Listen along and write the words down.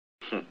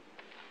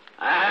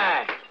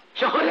哎，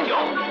先喝点酒。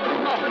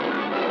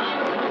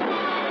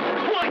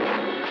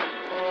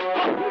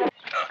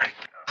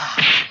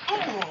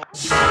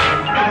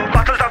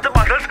Bottles after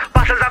bottles,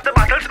 bottles after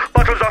bottles,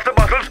 bottles after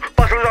bottles,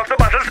 bottles after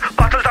bottles,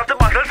 bottles after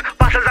bottles,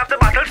 bottles after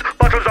bottles,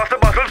 bottles after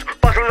bottles,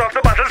 bottles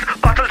after bottles,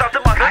 bottles after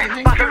bottles. I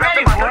think you're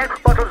ready for it.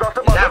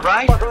 Is that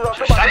right?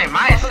 So study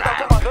my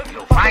style.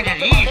 You'll find it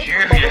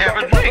easier if you have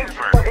a drink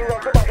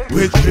first.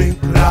 We drink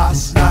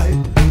last night,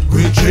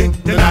 we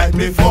drink the night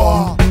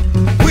before.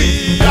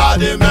 We are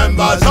the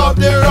members of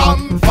the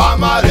rum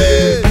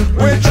family.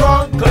 We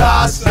drunk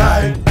last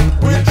night,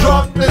 we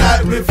drunk the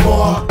night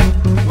before.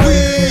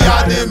 We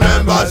are the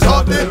members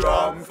of the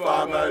rum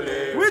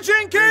family. We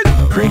drinking,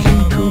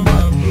 Drinking too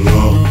much.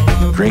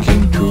 Rum,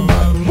 Drinking too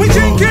much. we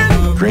drinking,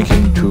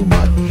 Drinking too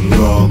much.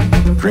 rum,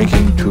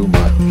 Drinking too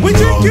much. we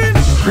drinking.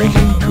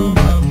 Drinking too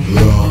much.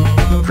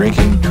 rum,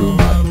 Drinking too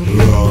much.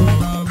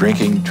 rum,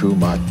 Drinking too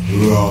much.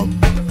 rum.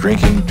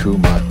 Drinking too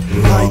much.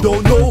 I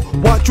don't know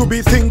what you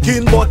be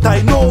thinking, but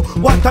I know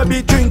what I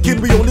be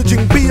drinking. We only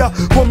drink beer,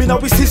 rum in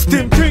our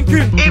system,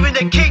 drinking. Even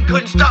the king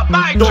couldn't stop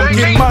my Dunkin'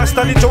 drinking.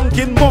 master, the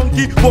drunken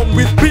monkey, rum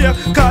with beer,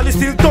 Carl is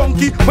still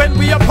donkey. When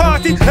we a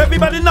party,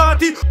 everybody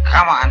naughty.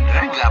 Come on,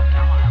 drink up.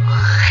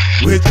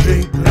 We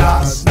drink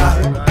last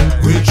night,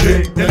 we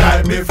drink the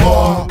night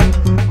before.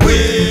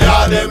 We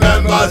are the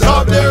members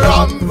of the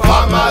rum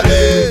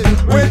family.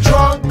 We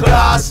drunk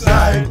last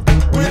night,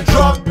 we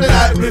drunk the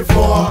night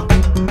before.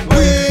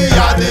 We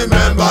are the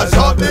members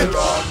of the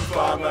rum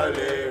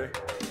family.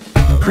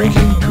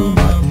 Drinking too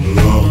much.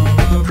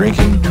 Rum,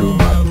 Drinking too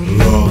much.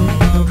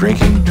 rum,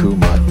 Drinking too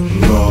much.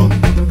 rum,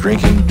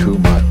 Drinking too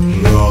much.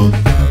 rum,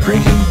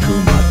 Drinking too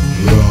much.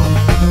 rum,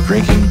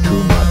 Drinking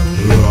too much.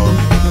 rum,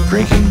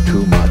 Drinking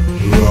too much.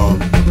 rum,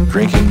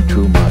 Drinking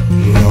too much.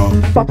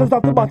 rum. Bottles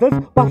after bottles,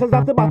 bottles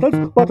after bottles,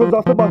 bottles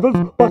after bottles,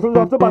 bottles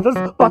after bottles,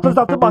 bottles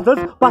after bottles,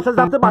 bottles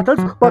after bottles,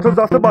 bottles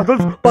after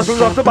bottles,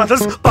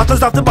 bottles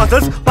after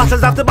bottles,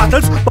 bottles after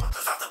bottles, bottles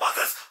after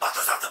bottles,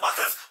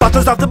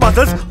 bottles after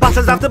bottles,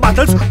 bottles after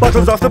bottles,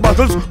 bottles after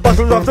bottles,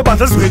 bottles after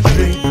bottles. We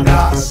drink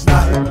last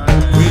night,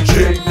 we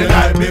drink the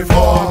night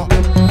before.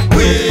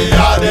 We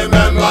are the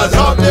members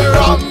of the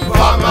rum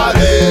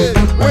family.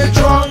 We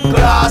drunk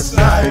last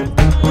night,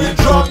 we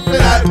drunk the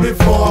night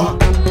before.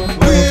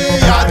 We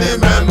are the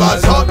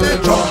members of the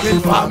drunken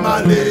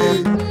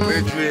family.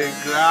 We drink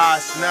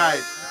last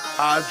night.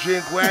 I'll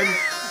drink when?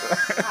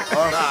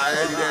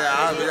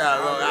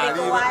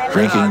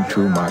 Drinking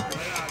too much.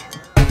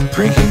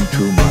 Drinking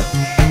too much.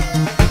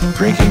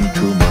 Drinking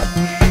too much.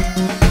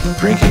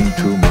 Drinking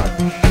too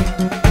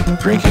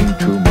much. Drinking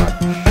too much.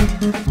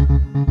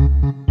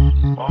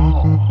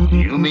 Oh,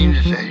 you mean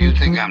to say you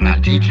think I'm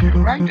not teaching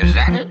you right? Is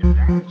that it?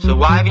 So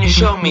why haven't you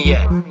shown me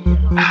yet?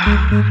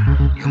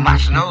 You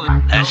must know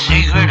the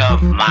secret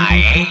of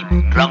my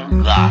 8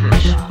 drunk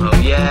gods. Oh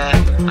yeah?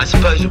 I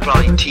suppose you'll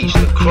probably teach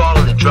the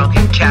crawler the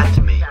drunken cat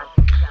to me.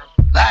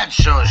 That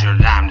shows your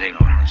damned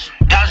ignorance.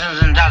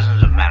 Dozens and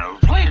dozens of men have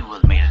pleaded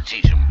with me to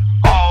teach them.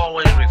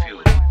 Always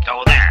refused.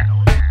 So there.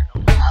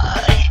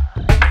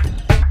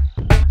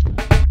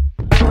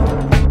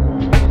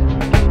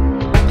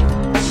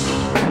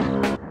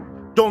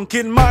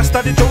 Dunkin'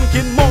 master, the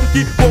drunken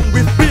monkey, rum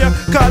with beer,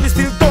 Carl is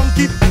still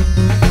donkey.